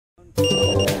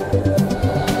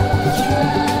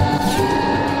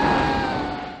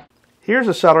Here's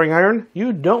a soldering iron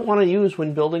you don't want to use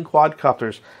when building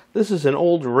quadcopters. This is an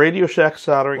old Radio Shack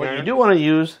soldering iron. What you do want to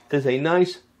use is a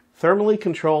nice thermally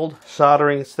controlled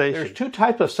soldering station. There's two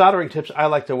types of soldering tips I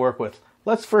like to work with.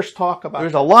 Let's first talk about...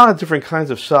 There's a lot of different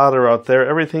kinds of solder out there.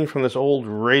 Everything from this old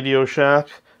Radio Shack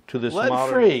to this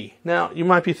lead-free. Now, you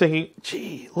might be thinking,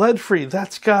 gee, lead-free,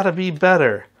 that's got to be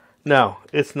better. No,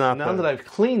 it's not. Now that I've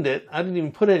cleaned it, I didn't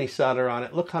even put any solder on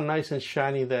it. Look how nice and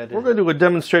shiny that is. We're going to do a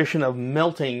demonstration of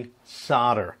melting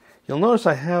solder. You'll notice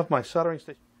I have my soldering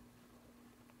station.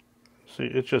 See,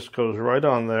 it just goes right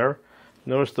on there.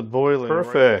 Notice the boiling.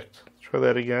 Perfect. Let's try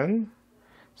that again.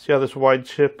 See how this wide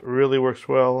chip really works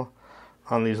well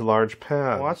on these large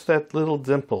pads. Watch that little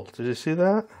dimple. Did you see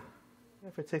that?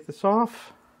 If I take this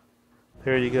off,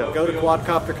 there you go. Go to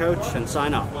Quadcopter Coach and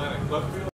sign up.